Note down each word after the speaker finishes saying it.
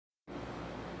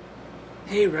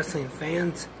Hey wrestling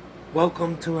fans,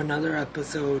 welcome to another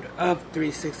episode of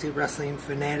 360 Wrestling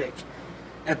Fanatic,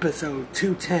 episode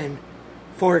 210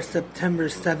 for September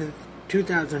 7th,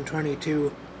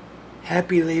 2022.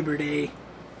 Happy Labor Day.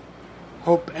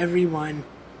 Hope everyone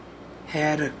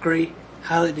had a great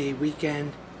holiday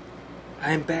weekend.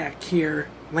 I'm back here,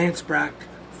 Lance Brock,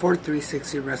 for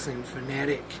 360 Wrestling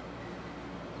Fanatic.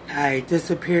 I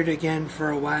disappeared again for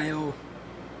a while.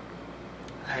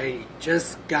 I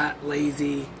just got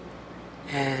lazy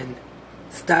and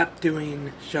stopped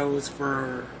doing shows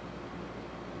for,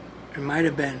 it might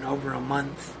have been over a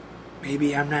month,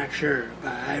 maybe, I'm not sure,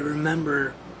 but I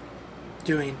remember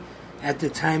doing, at the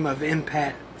time of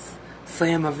Impact's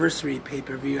Slammiversary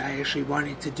pay-per-view, I actually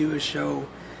wanted to do a show,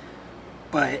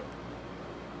 but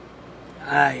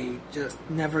I just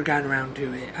never got around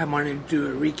to it. I wanted to do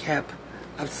a recap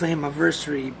of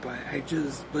Slammiversary, but I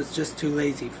was just too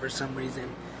lazy for some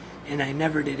reason, and I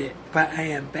never did it. But I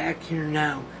am back here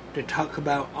now to talk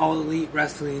about All Elite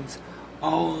Wrestling's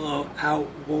All Out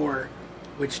War,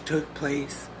 which took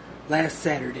place last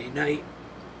Saturday night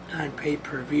on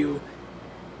pay-per-view.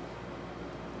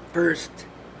 First,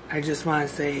 I just want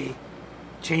to say,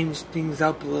 changed things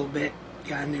up a little bit,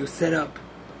 got a new setup.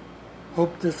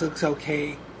 Hope this looks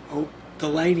okay. Hope the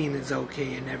lighting is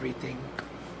okay and everything.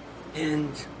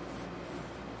 And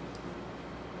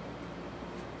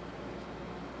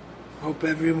hope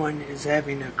everyone is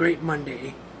having a great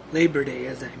Monday, Labor Day,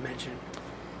 as I mentioned.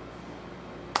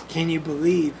 Can you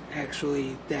believe,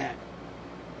 actually, that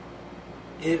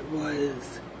it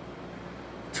was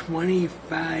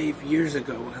 25 years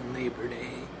ago on Labor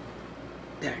Day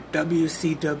that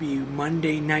WCW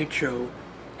Monday Nitro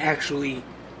actually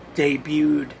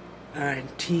debuted on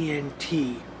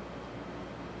TNT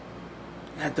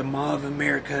at the Mall of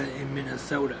America in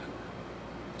Minnesota.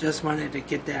 Just wanted to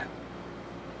get that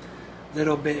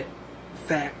little bit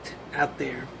fact out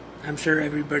there. I'm sure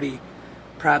everybody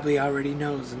probably already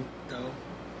knows though,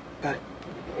 but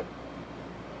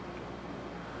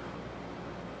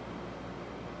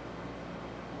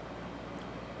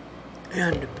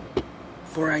and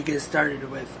before I get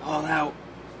started with All Out,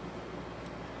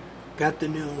 got the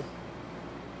new,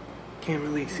 can't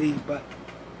really see, but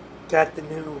got the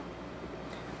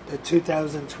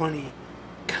 2020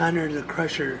 Connor the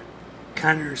Crusher,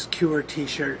 Connor's Cure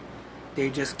t-shirt they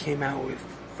just came out with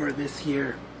for this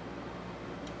year.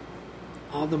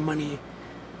 All the money,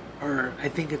 or I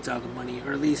think it's all the money,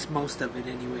 or at least most of it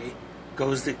anyway,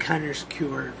 goes to Connor's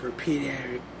Cure for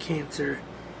pediatric cancer.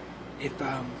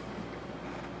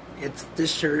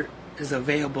 This shirt is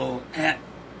available at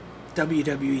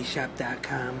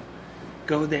www.shop.com.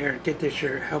 Go there, get this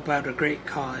shirt, help out a great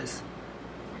cause.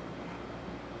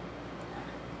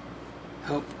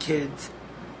 Help kids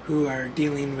who are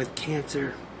dealing with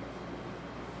cancer.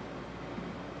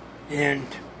 And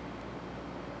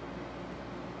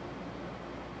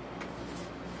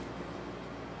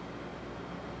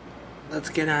let's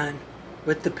get on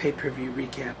with the pay-per-view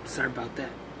recap. Sorry about that.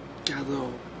 Got a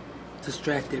little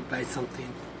distracted by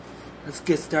something. Let's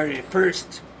get started.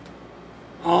 First,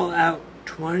 All Out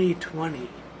 2020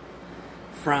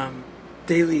 from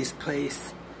Daily's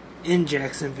Place in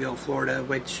Jacksonville, Florida,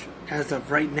 which, as of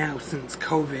right now, since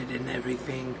COVID and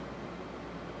everything,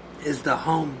 is the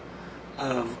home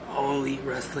of All Elite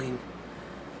Wrestling.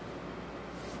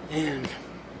 And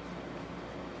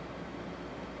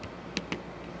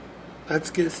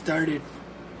let's get started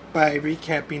by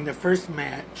recapping the first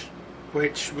match,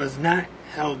 which was not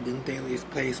held in Daily's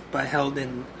Place, but held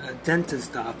in a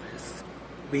dentist office.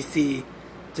 We see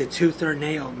the Tooth and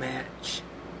Nail match,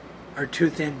 or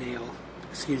Tooth and Nail,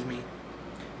 excuse me.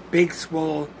 Big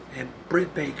Swole and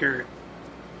Britt Baker.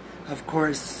 Of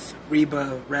course,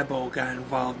 Reba Rebel got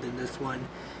involved in this one,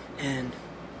 and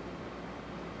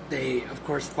they, of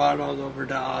course, fought all over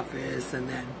the office, and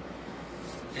then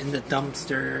in the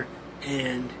dumpster,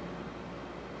 and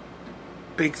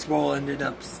Big Swole ended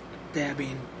up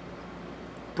stabbing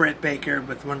Britt Baker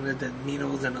with one of the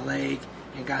needles in the leg,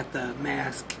 and got the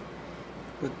mask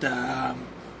with the, I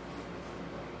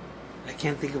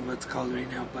can't think of what it's called right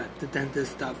now, but the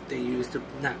dentist stuff they use to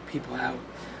knock people out,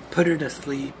 put her to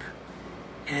sleep,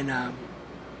 and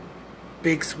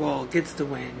Big Swole gets the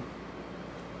win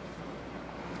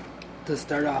to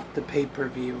start off the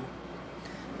pay-per-view.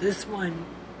 This one,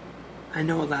 I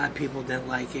know a lot of people didn't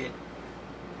like it.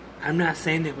 I'm not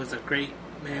saying it was a great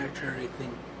match or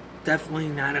anything. Definitely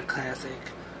not a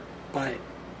classic, but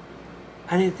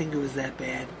I didn't think it was that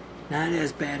bad. Not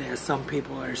as bad as some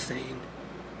people are saying.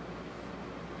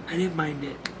 I didn't mind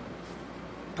it.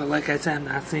 But like I said, I'm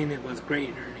not saying it was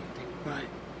great or anything, but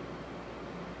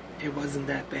it wasn't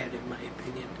that bad in my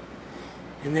opinion.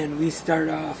 And then we start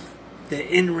off the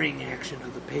in-ring action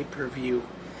of the pay-per-view.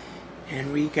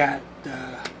 And we got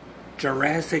the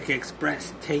Jurassic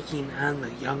Express taking on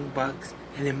the Young Bucks.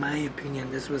 And in my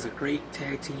opinion, this was a great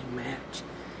tag team match.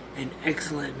 An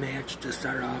excellent match to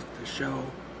start off the show.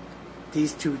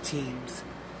 These two teams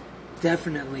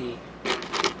definitely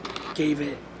gave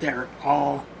it their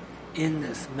all in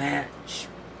this match.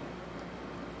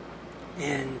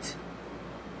 And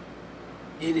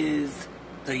it is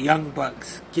the Young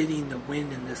Bucks getting the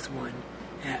win in this one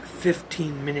at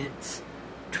 15 minutes,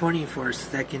 24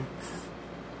 seconds.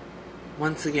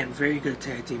 Once again, very good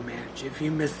tag team match. If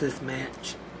you missed this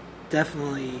match,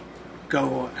 definitely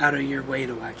go out of your way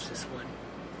to watch this one.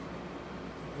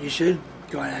 You should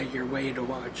go out of your way to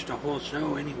watch the whole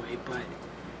show anyway, but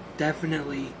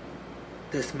definitely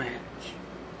this match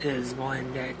is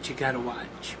one that you gotta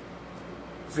watch.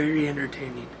 Very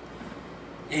entertaining.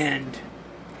 And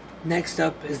next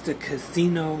up is the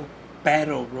Casino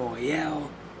Battle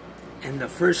Royale. And the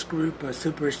first group of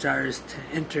superstars to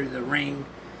enter the ring,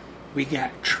 we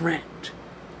got Trent.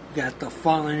 We got the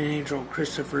Fallen Angel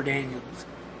Christopher Daniels.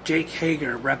 Jake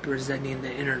Hager representing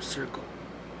the Inner Circle.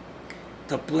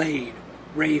 The Blade,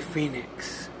 Rey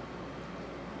Fenix.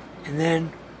 And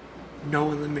then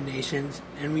no eliminations,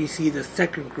 and we see the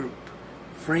second group,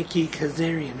 Frankie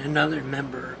Kazarian, another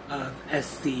member of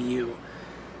SCU.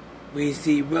 We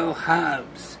see Will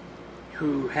Hobbs,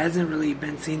 who hasn't really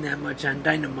been seen that much on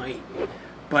Dynamite,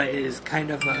 but is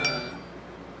kind of a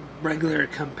regular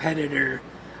competitor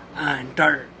on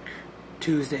Dark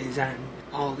Tuesdays on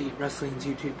All Elite Wrestling's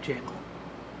YouTube channel.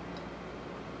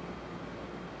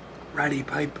 Roddy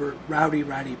Piper, Rowdy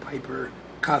Piper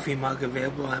coffee mug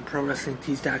available on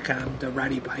ProWrestlingTees.com, the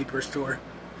Roddy Piper store.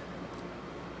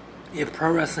 If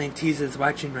Pro Wrestling Tees is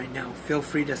watching right now, feel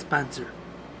free to sponsor.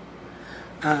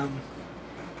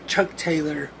 Chuck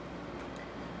Taylor,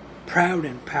 Proud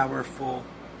and Powerful.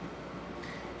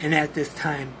 And at this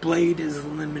time, Blade is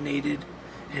eliminated,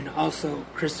 and also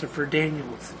Christopher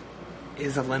Daniels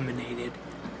is eliminated.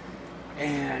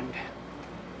 And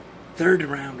third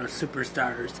round of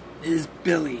superstars is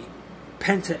Billy,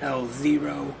 Penta El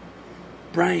Zero,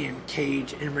 Brian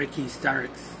Cage, and Ricky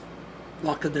Starks.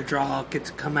 Luck of the draw get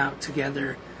to come out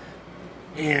together,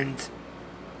 and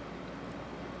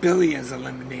Billy is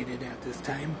eliminated at this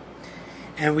time.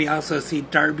 And we also see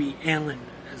Darby Allin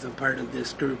as a part of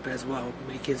this group as well,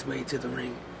 make his way to the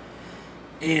ring.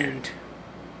 And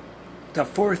the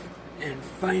fourth and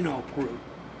final group,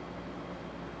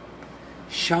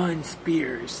 Shawn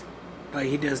Spears, but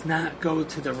he does not go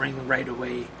to the ring right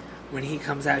away. When he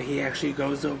comes out, he actually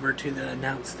goes over to the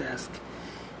announce desk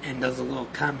and does a little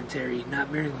commentary, not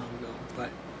very long though, but...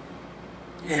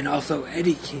 And also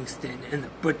Eddie Kingston and the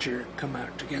Butcher come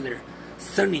out together.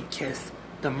 Sonny Kiss,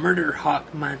 the Murder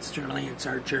Hawk Monster Lance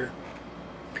Archer.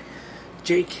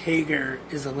 Jake Hager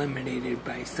is eliminated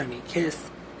by Sonny Kiss,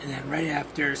 and then right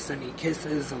after Sonny Kiss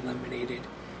is eliminated,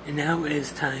 and now it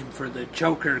is time for the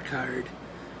Joker card,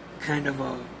 kind of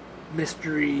a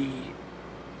mystery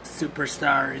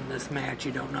superstar in this match.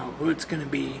 You don't know who it's going to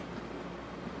be.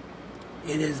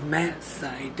 It is Matt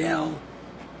Sydal,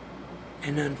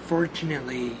 and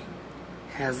unfortunately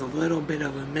has a little bit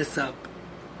of a miss-up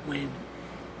when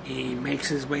he makes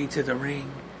his way to the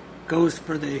ring, goes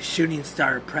for the shooting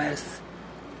star press,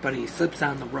 but he slips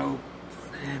on the rope,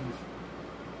 and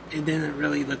it didn't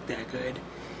really look that good.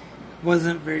 It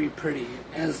wasn't very pretty.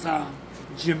 As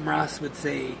Jim Ross would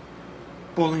say,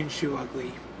 bowling shoe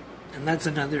ugly. And that's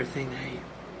another thing I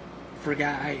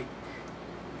forgot. I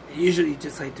usually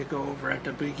just like to go over at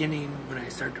the beginning when I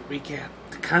start to recap.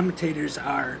 The commentators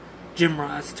are Jim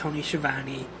Ross, Tony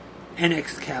Schiavone, and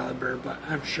Excalibur, but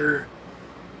I'm sure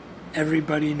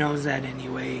everybody knows that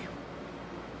anyway.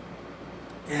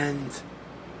 And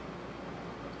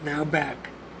now back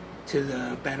to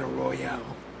the Battle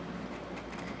Royale.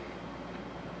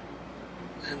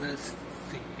 And let's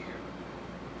see here.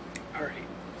 Alright.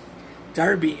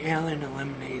 Darby Allin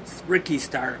eliminates Ricky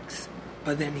Starks,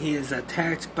 but then he is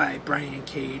attacked by Brian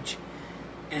Cage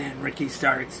and Ricky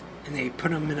Starks, and they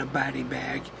put him in a body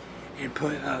bag and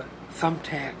put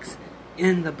thumbtacks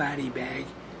in the body bag,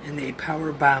 and they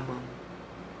power bomb him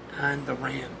on the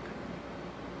ramp.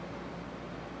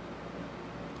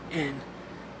 And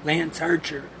Lance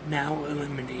Archer now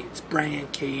eliminates Brian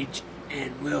Cage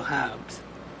and Will Hobbs.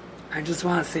 I just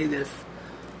want to say this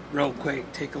real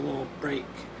quick, take a little break.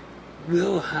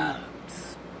 Will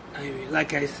Hobbs,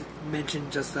 like I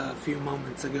mentioned just a few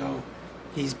moments ago,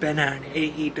 he's been on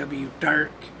AEW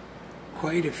Dark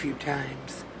quite a few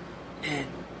times, and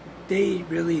they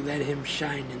really let him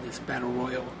shine in this Battle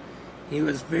Royal. He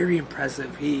was very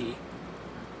impressive. He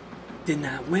did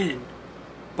not win,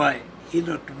 but he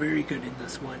looked very good in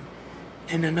this one.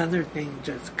 And another thing,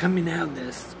 just coming out of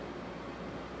this,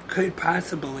 could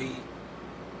possibly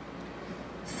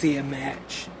see a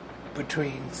match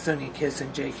between Sonny Kiss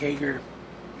and Jake Hager,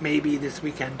 maybe this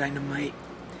weekend Dynamite.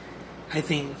 I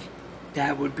think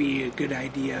that would be a good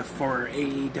idea for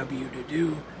AEW to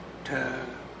do, to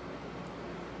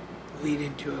lead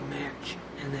into a match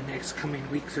in the next coming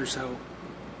weeks or so.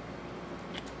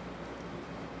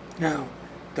 Now,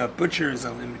 the Butcher is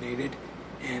eliminated,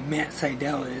 and Matt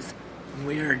Sydal is, and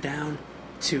we are down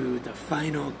to the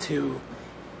final two,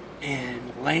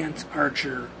 and Lance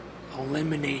Archer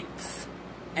eliminates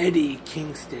Eddie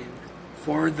Kingston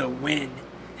for the win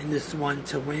in this one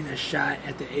to win a shot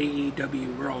at the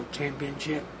AEW World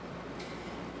Championship.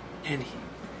 And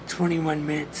 21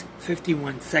 minutes,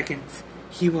 51 seconds,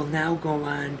 he will now go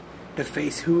on to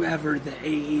face whoever the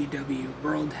AEW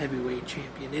World Heavyweight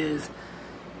Champion is,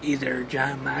 either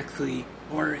Jon Moxley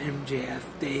or MJF.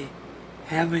 They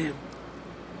haven't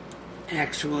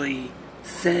actually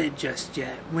said just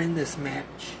yet when this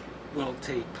match will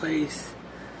take place,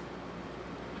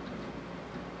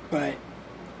 but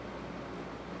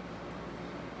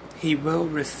he will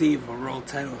receive a world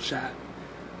title shot.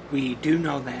 We do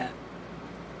know that.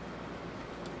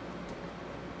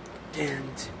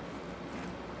 And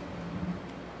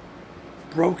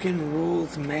Broken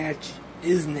Rules match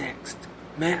is next.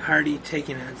 Matt Hardy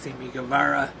taking on Sammy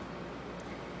Guevara.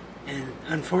 And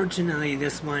unfortunately,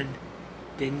 this one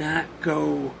did not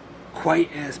go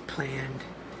quite as planned.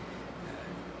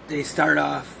 They start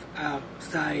off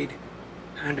outside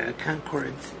on the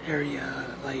concourse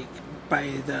area, like by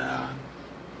the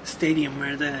stadium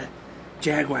where the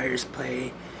Jaguars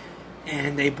play,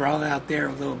 and they brawl out there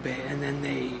a little bit, and then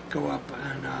they go up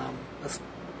on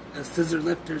a scissor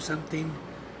lift or something,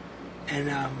 and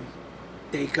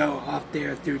they go off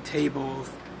there through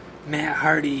tables. Matt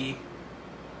Hardy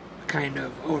kind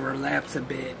of overlaps a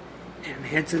bit and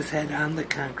hits his head on the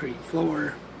concrete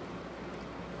floor.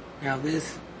 Now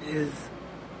this is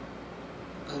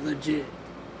a legit,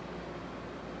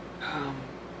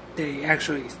 they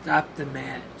actually stopped the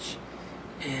match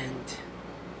and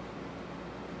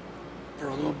for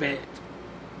a little bit,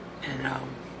 and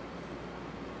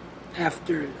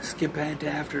skip ahead to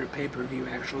after the pay-per-view,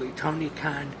 actually, Tony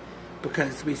Khan,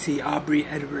 because we see Aubrey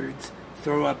Edwards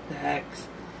throw up the X,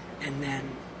 and then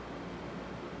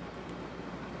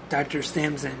Dr.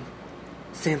 Samson,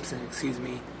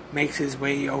 makes his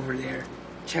way over there,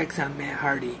 checks on Matt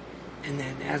Hardy, and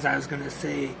then, as I was going to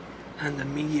say, on the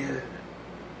media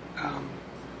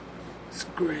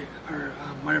script, or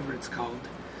whatever it's called,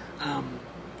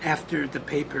 after the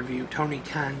pay-per-view, Tony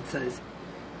Khan says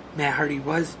Matt Hardy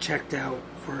was checked out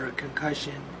for a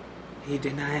concussion. He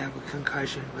did not have a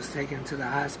concussion, was taken to the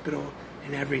hospital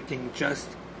and everything just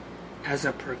as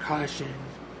a precaution,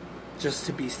 just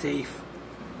to be safe.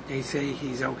 They say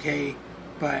he's okay,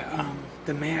 but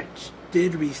the match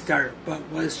did restart, but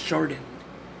was shortened.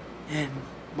 And,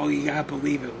 well, you gotta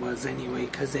believe it was anyway,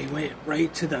 because they went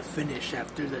right to the finish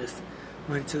after this.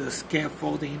 Went to the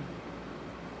scaffolding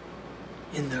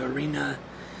in the arena,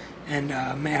 and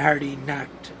Matt Hardy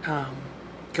knocked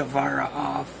Guevara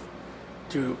off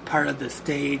through part of the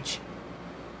stage.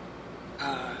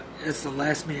 It's the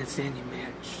last man standing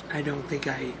match. I don't think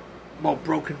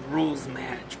Broken Rules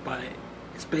match, but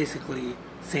it's basically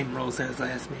same rules as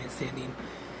last man standing.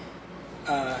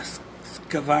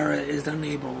 Guevara is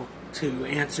unable to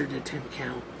answer the 10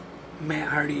 count. Matt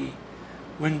Hardy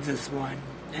wins this one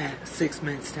at 6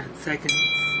 minutes 10 seconds.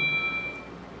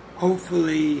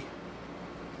 Hopefully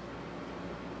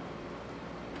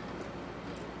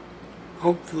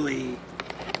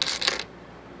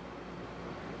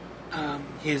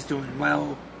he is doing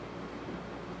well.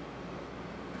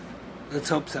 Let's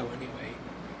hope so anyway.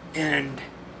 And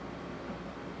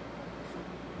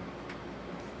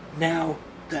now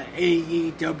the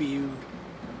AEW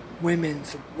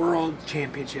Women's World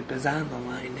Championship is on the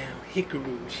line now.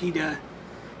 Hikaru Shida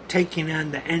taking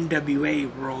on the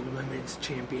NWA World Women's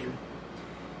Champion,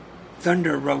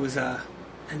 Thunder Rosa.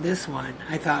 And this one,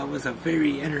 I thought was a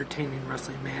very entertaining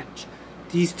wrestling match.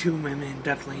 These two women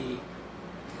definitely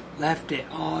left it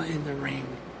all in the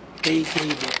ring. They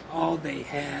gave it all they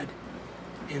had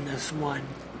in this one.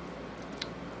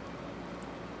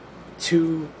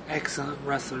 Two excellent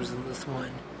wrestlers in this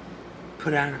one.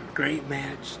 Put on a great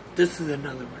match. This is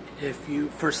another one. If you,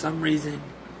 for some reason,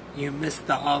 you missed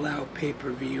the All Out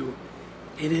pay-per-view,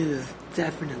 it is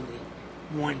definitely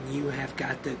one you have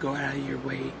got to go out of your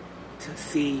way to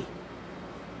see.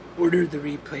 Order the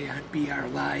replay on BR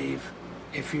Live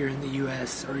if you're in the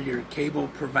US, or your cable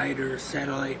provider,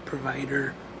 satellite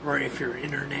provider, or if you're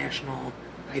international,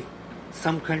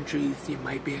 some countries you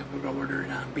might be able to order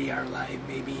it on BR Live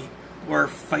maybe, or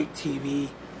Fight TV.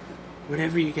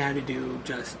 Whatever you gotta do,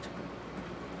 just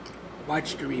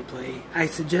watch the replay. I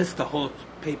suggest the whole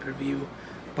pay-per-view,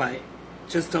 but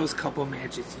just those couple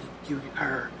matches you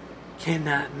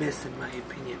cannot miss, in my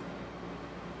opinion.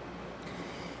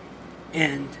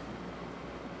 And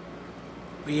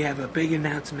we have a big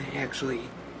announcement, actually.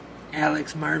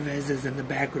 Alex Marvez is in the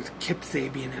back with Kip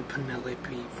Sabian and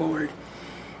Penelope Ford,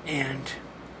 and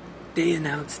they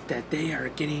announced that they are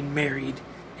getting married,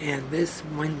 and this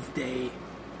Wednesday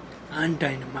on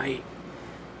Dynamite,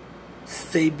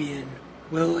 Sabian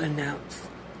will announce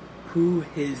who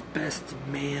his best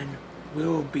man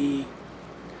will be.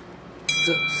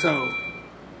 So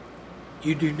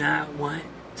you do not want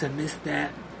to miss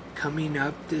that, coming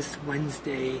up this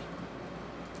Wednesday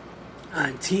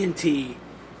on TNT,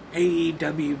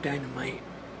 AEW Dynamite.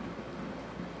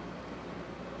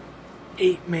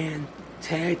 8-man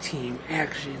tag team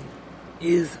action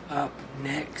is up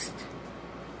next,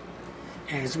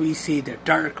 as we see the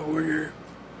Dark Order,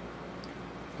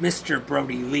 Mr.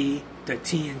 Brody Lee, the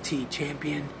TNT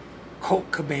champion,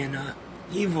 Colt Cabana,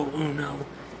 Evil Uno,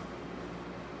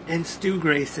 and Stu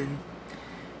Grayson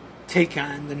take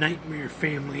on the Nightmare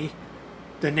Family,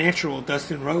 the Natural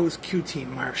Dustin Rhodes, QT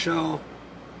Marshall,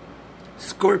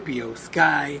 Scorpio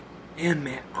Sky, and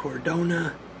Matt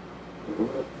Cardona.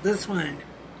 This one,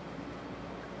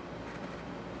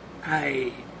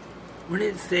 I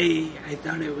wouldn't say I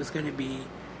thought it was going to be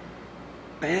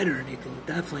bad or anything,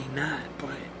 definitely not,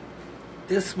 but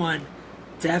this one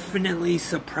definitely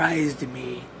surprised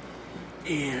me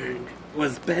and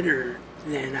was better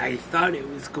than I thought it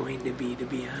was going to be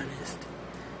honest.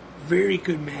 Very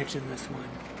good match in this one.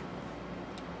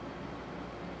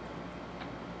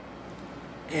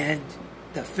 And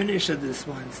the finish of this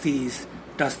one sees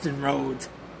Dustin Rhodes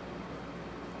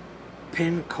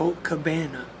pin Colt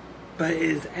Cabana, but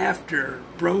is after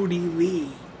Brody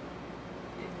Lee.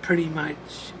 It pretty much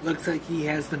looks like he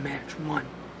has the match won.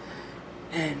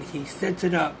 And he sets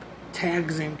it up,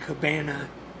 tags in Cabana.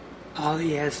 All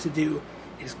he has to do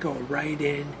is go right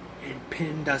in and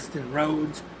pin Dustin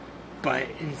Rhodes, but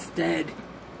instead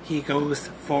he goes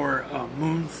for a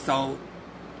moonsault.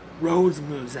 Rhodes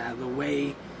moves out of the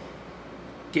way,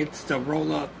 gets the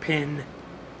roll-up pin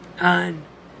on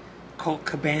Colt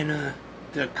Cabana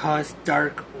to cost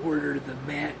Dark Order the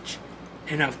match.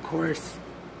 And of course,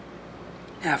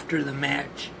 after the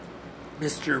match,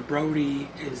 Mr. Brody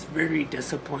is very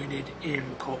disappointed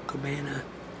in Colt Cabana,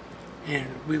 and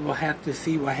we will have to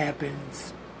see what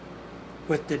happens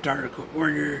with the Dark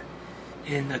Order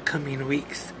in the coming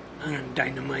weeks on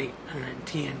Dynamite on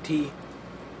TNT.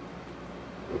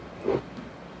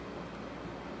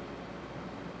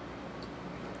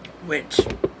 Which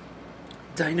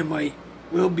Dynamite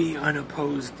will be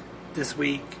unopposed this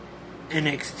week.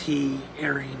 NXT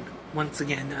airing once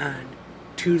again on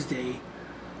Tuesday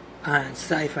on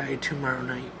Sci-Fi tomorrow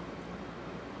night.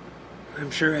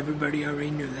 I'm sure everybody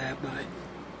already knew that, but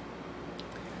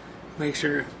make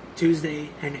sure Tuesday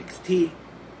NXT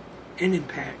and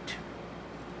Impact.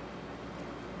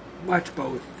 Watch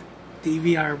both.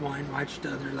 DVR one, watch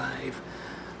the other live.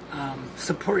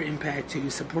 Support Impact 2,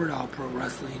 support All Pro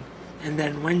Wrestling. And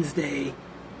then Wednesday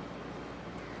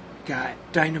got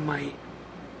Dynamite,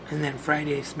 and then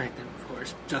Friday SmackDown, of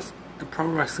course. Just the pro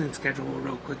wrestling schedule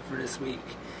real quick for this week.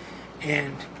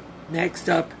 And next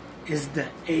up is the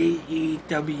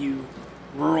AEW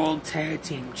World Tag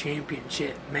Team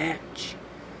Championship match.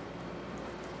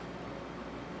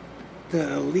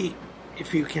 The Elite,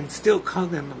 if you can still call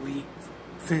them Elite,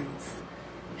 since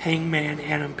Hangman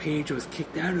Adam Page was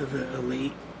kicked out of the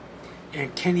Elite,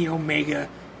 and Kenny Omega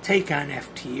take on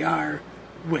FTR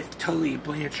with Tully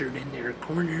Blanchard in their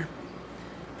corner.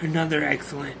 Another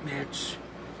excellent match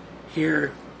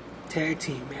here. Tag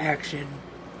team action.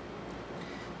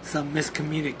 Some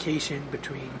miscommunication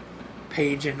between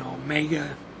Page and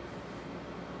Omega.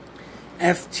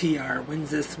 FTR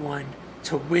wins this one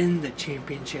to win the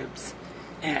championships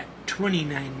at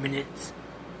 29 minutes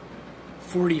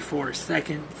 44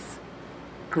 seconds.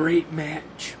 Great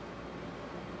match.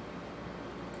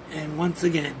 And once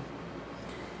again,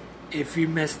 if you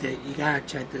missed it, you gotta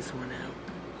check this one out.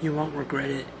 You won't regret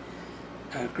it.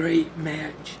 A great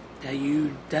match that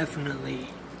you definitely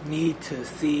need to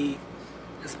see,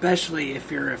 especially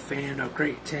if you're a fan of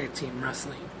great tag team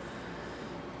wrestling.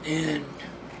 And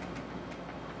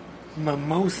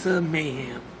Mimosa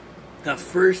Mayhem, the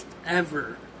first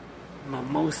ever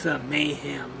Mimosa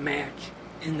Mayhem match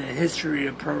in the history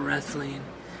of pro wrestling,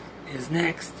 is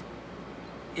next.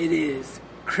 It is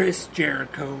Chris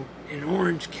Jericho and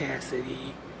Orange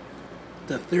Cassidy.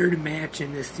 The third match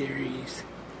in this series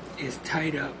is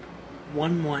tied up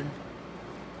 1-1,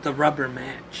 the rubber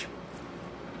match.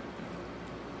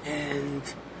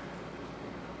 And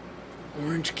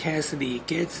Orange Cassidy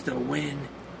gets the win,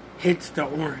 hits the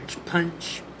orange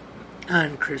punch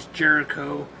on Chris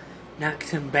Jericho, knocks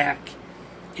him back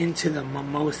into the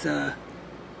mimosa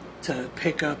to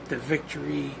pick up the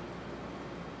victory.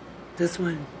 This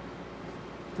one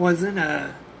wasn't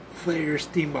a Flair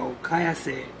Steamboat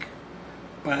Classic,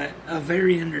 but a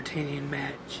very entertaining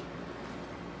match.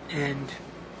 And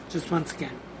just once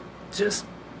again, just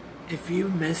if you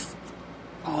missed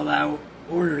All Out,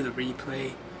 order the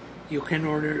replay. You can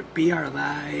order BR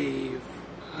Live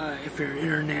if you're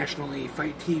internationally,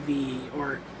 Fight TV,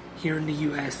 or here in the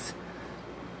US.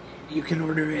 You can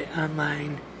order it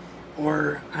online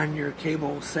or on your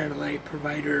cable satellite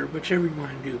provider, whichever you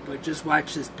want to do, but just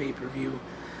watch this pay-per-view.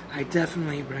 I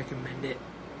definitely recommend it.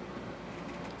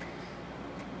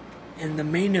 And the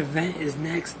main event is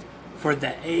next for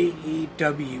the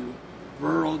AEW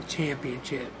World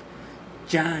Championship.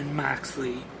 Jon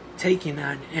Moxley taking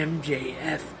on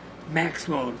MJF,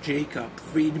 Maxwell Jacob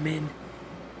Friedman.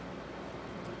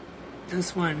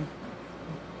 This one,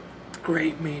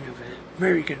 great main event,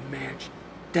 very good match.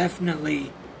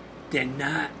 Definitely did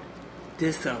not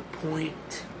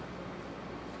disappoint.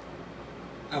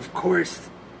 Of course,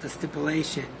 the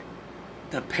stipulation,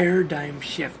 the paradigm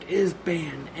shift is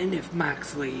banned, and if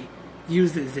Moxley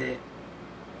uses it,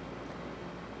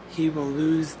 he will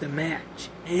lose the match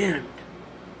and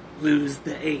lose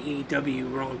the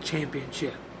AEW World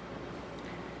Championship.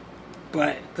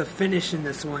 But the finish in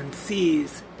this one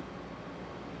sees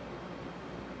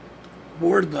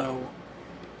Wardlow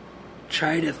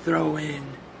try to throw in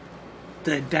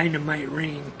the dynamite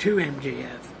ring to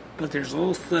MJF, but there's a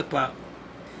little slip up.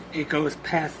 It goes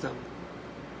past him,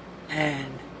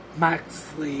 and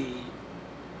Moxley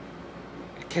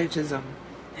catches him,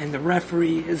 and the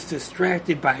referee is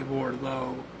distracted by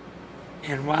Wardlow.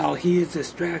 And while he is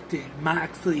distracted,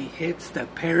 Moxley hits the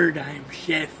paradigm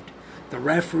shift. The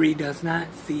referee does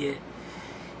not see it,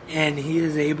 and he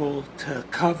is able to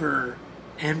cover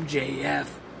MJF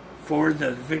for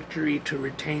the victory to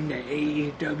retain the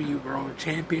AEW World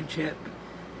Championship.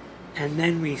 And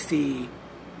then we see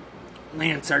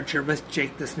Lance Archer with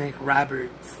Jake the Snake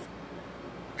Roberts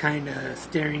kind of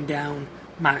staring down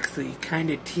Moxley, kind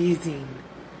of teasing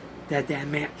that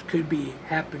match could be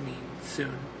happening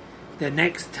soon. The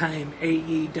next time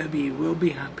AEW will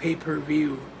be on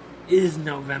pay-per-view is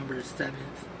November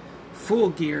 7th. Full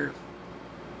Gear.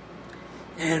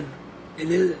 And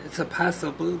it's a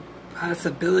possibility,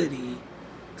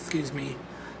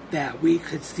 that we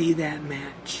could see that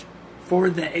match for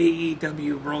the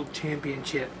AEW World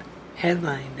Championship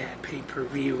headline that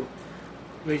pay-per-view,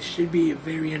 which should be a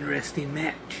very interesting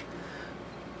match.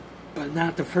 But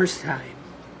not the first time.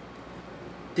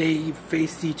 They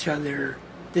faced each other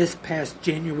this past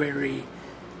January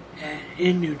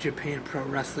in New Japan Pro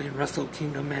Wrestling, Wrestle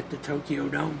Kingdom at the Tokyo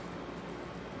Dome.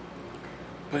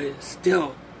 But it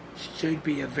still should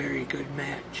be a very good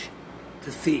match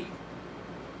to see.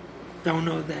 Don't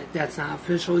know that that's not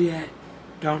official yet.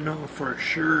 Don't know for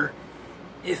sure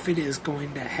if it is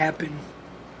going to happen.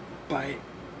 But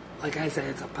like I said,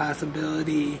 it's a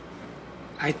possibility.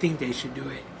 I think they should do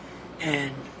it.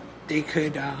 And they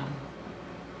could,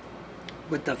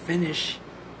 with the finish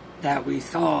that we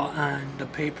saw on the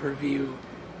pay-per-view,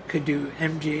 could do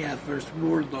MJF versus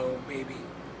Wardlow, maybe.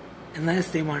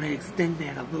 Unless they want to extend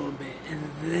that a little bit and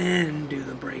then do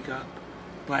the breakup.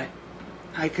 But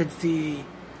I could see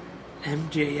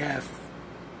MJF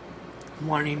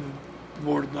wanting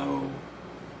Wardlow,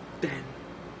 then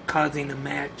causing a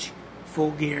match.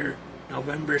 Full Gear,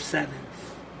 November 7th.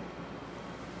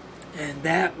 And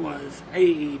that was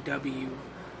AEW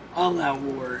All Out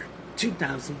War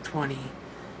 2020.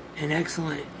 An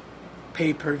excellent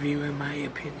pay-per-view in my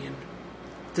opinion.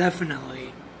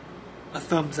 Definitely a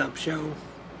thumbs up show.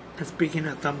 And speaking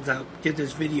of thumbs up, give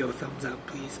this video a thumbs up,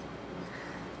 please.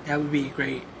 That would be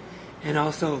great. And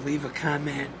also leave a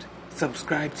comment,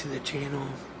 subscribe to the channel,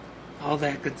 all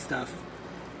that good stuff.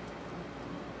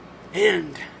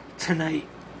 And tonight,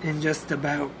 in just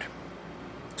about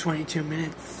 22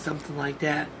 minutes, something like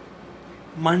that,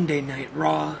 Monday Night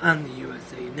Raw on the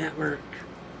USA Network.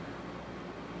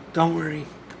 Don't worry,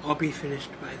 I'll be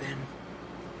finished by then.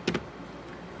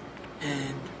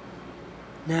 And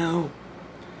now,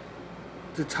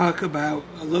 to talk about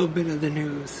a little bit of the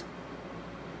news.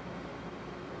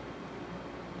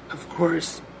 Of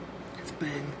course, it's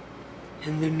been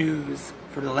in the news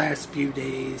for the last few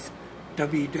days.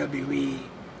 WWE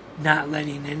not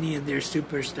letting any of their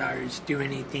superstars do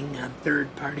anything on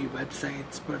third-party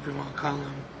websites, whatever you want to call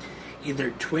them,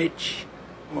 either Twitch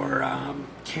or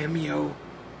Cameo.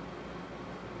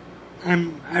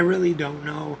 I really don't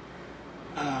know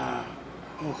a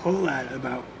whole lot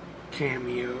about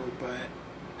Cameo, but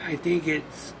I think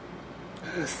it's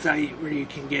a site where you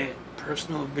can get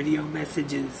personal video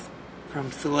messages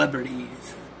from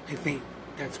celebrities. I think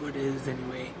that's what it is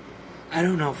anyway. I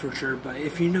don't know for sure, but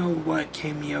if you know what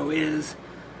Cameo is,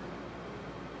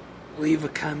 leave a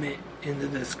comment in the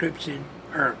description,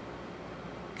 or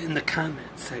in the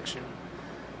comment section.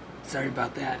 Sorry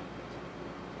about that.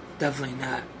 Definitely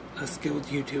not a skilled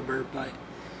YouTuber, but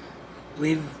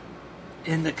leave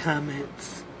in the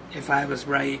comments if I was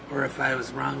right or if I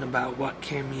was wrong about what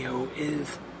Cameo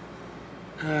is.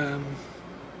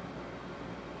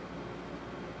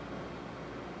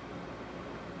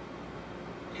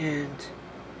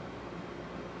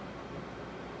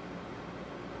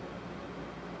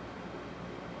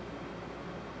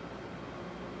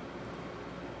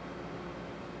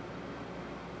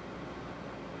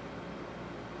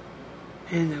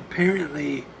 And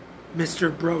apparently,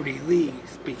 Mr. Brody Lee,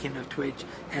 speaking of Twitch,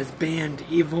 has banned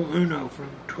Evil Uno from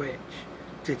Twitch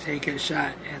to take a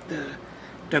shot at the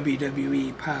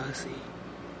WWE policy.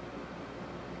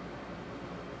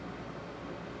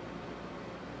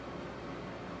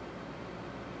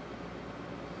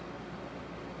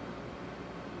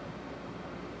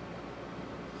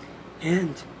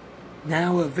 And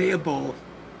now available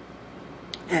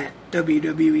at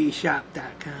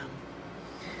WWEshop.com.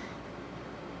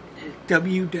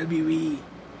 WWE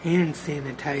hand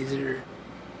sanitizer,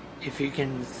 if you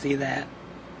can see that,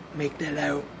 make that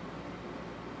out.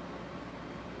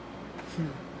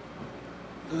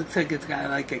 It looks like it's got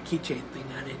like a keychain thing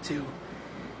on it too.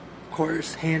 Of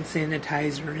course, hand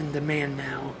sanitizer in demand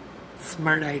now.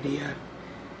 Smart idea.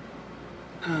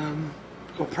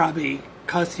 Will probably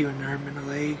cost you an arm and a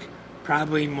leg,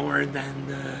 probably more than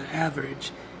the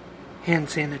average hand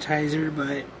sanitizer,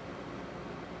 but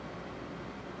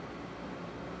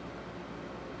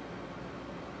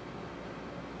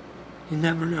you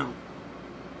never know.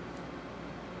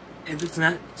 If it's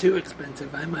not too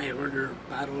expensive, I might order a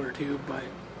bottle or two, but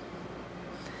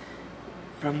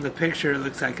from the picture it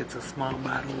looks like it's a small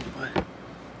bottle, but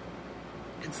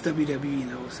it's WWE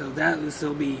though, so that would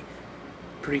still be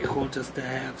pretty cool just to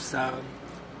have some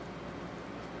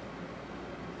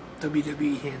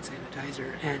WWE hand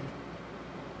sanitizer. And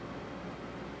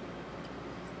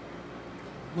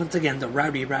once again, the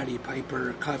Rowdy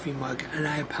Piper coffee mug, and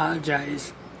I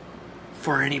apologize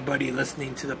for anybody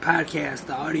listening to the podcast,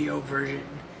 the audio version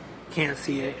can't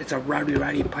see it. It's a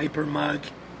Rowdy Piper mug.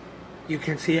 You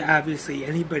can see it, obviously,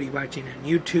 anybody watching on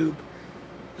YouTube.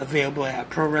 Available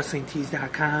at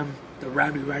ProWrestlingTees.com, the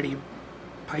Rowdy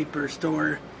Piper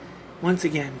store. Once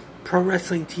again, Pro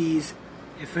Wrestling Tees.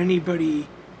 If anybody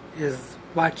is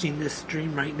watching this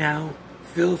stream right now,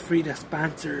 feel free to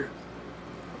sponsor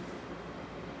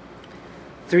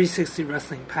 360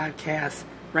 Wrestling Podcast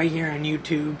right here on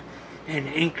YouTube and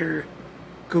Anchor,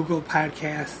 Google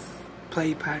Podcasts,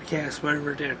 Play Podcasts,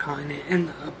 whatever they're calling it,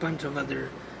 and a bunch of other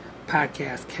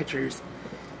podcast catchers.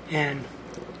 And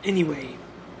anyway,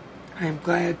 I'm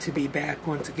glad to be back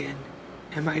once again.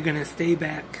 Am I going to stay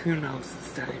back? Who knows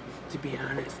this time, to be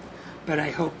honest. But I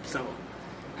hope so.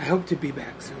 I hope to be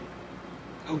back soon.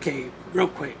 Okay, real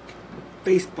quick.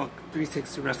 Facebook,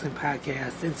 360 Wrestling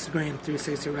Podcast. Instagram,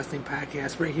 360 Wrestling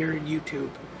Podcast. Right here on YouTube.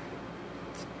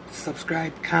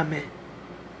 Subscribe, comment,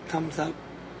 thumbs up.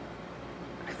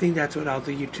 I think that's what all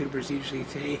the YouTubers usually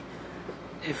say.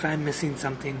 If I'm missing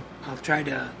something, I'll try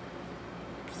to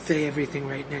say everything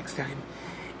right next time.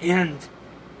 And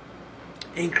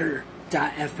Anchor.fm,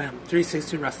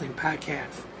 360 Wrestling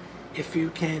Podcast. If you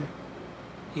can,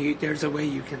 there's a way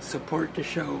you can support the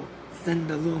show.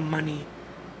 Send a little money.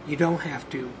 You don't have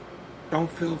to. Don't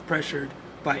feel pressured.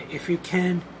 But if you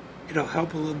can, it'll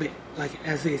help a little bit. Like,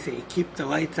 as they say, keep the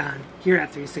lights on here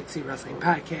at 360 Wrestling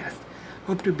Podcast.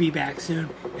 Hope to be back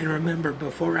soon. And remember,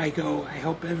 before I go, I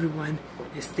hope everyone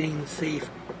is staying safe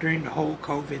during the whole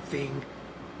COVID thing.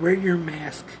 Wear your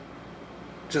mask,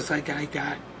 just like I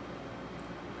got.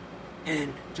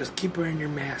 And just keep wearing your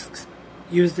masks.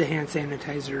 Use the hand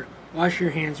sanitizer. Wash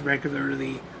your hands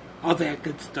regularly. All that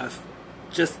good stuff.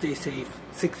 Just stay safe.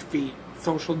 6 feet.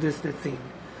 Social distancing.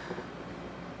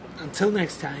 Until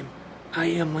next time, I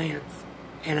am Lance.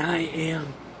 And I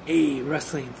am a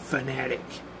wrestling fanatic.